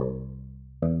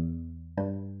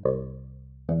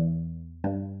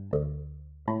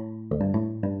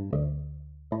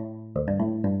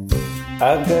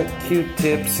I've got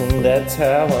Q-tips and that's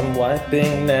how I'm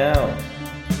wiping now.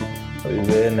 We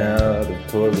ran out of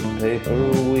toilet paper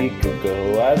a week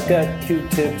ago. I've got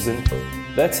Q-tips and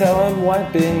that's how I'm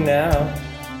wiping now.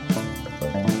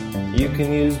 You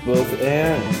can use both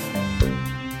ends.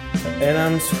 And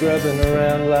I'm scrubbing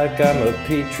around like I'm a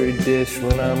petri dish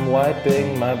when I'm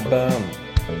wiping my bum.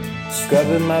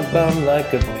 Scrubbing my bum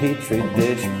like a petri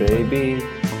dish, baby.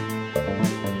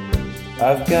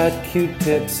 I've got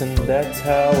Q-tips and that's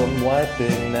how I'm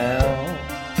wiping now.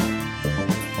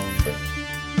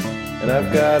 And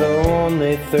I've got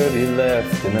only 30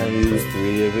 left, and I use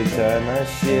 3 every time I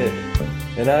shit.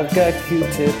 And I've got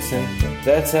Q-tips and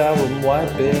that's how I'm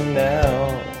wiping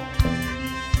now.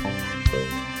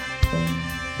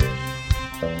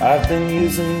 I've been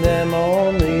using them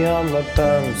only on my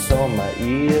bum, so my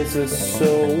ears are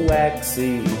so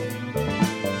waxy.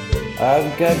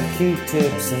 I've got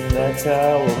Q-tips and that's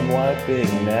how I'm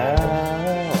wiping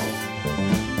now.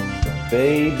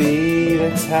 Baby,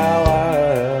 that's how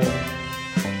I'm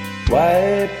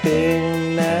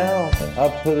wiping now.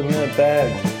 I'll put them in a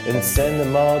bag and send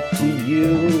them all to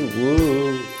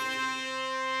you.